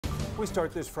We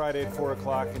start this Friday at 4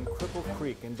 o'clock in Cripple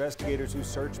Creek. Investigators who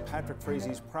searched Patrick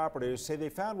Frazee's property say they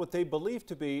found what they believe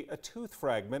to be a tooth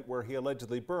fragment where he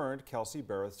allegedly burned Kelsey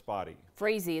Berreth's body.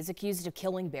 Frazee is accused of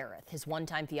killing Berreth, his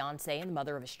one-time fiancee and the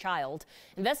mother of his child.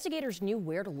 Investigators knew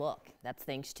where to look. That's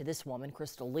thanks to this woman,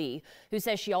 Crystal Lee, who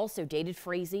says she also dated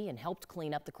Frazee and helped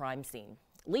clean up the crime scene.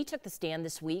 Lee took the stand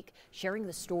this week, sharing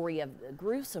the story of a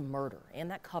gruesome murder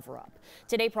and that cover-up.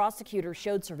 Today, prosecutors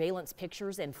showed surveillance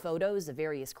pictures and photos of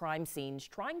various crime scenes,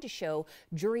 trying to show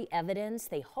jury evidence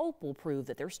they hope will prove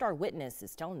that their star witness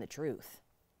is telling the truth.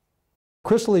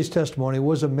 Crystal Lee's testimony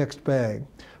was a mixed bag.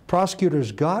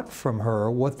 Prosecutors got from her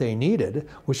what they needed,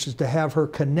 which is to have her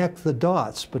connect the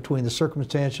dots between the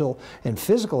circumstantial and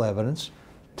physical evidence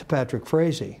to Patrick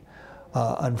Frazee.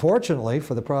 Unfortunately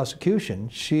for the prosecution,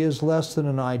 she is less than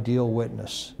an ideal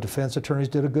witness. Defense attorneys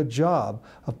did a good job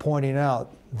of pointing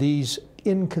out these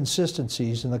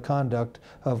inconsistencies in the conduct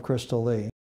of Crystal Lee.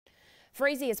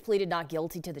 Frazee has pleaded not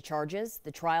guilty to the charges.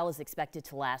 The trial is expected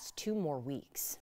to last 2 more weeks.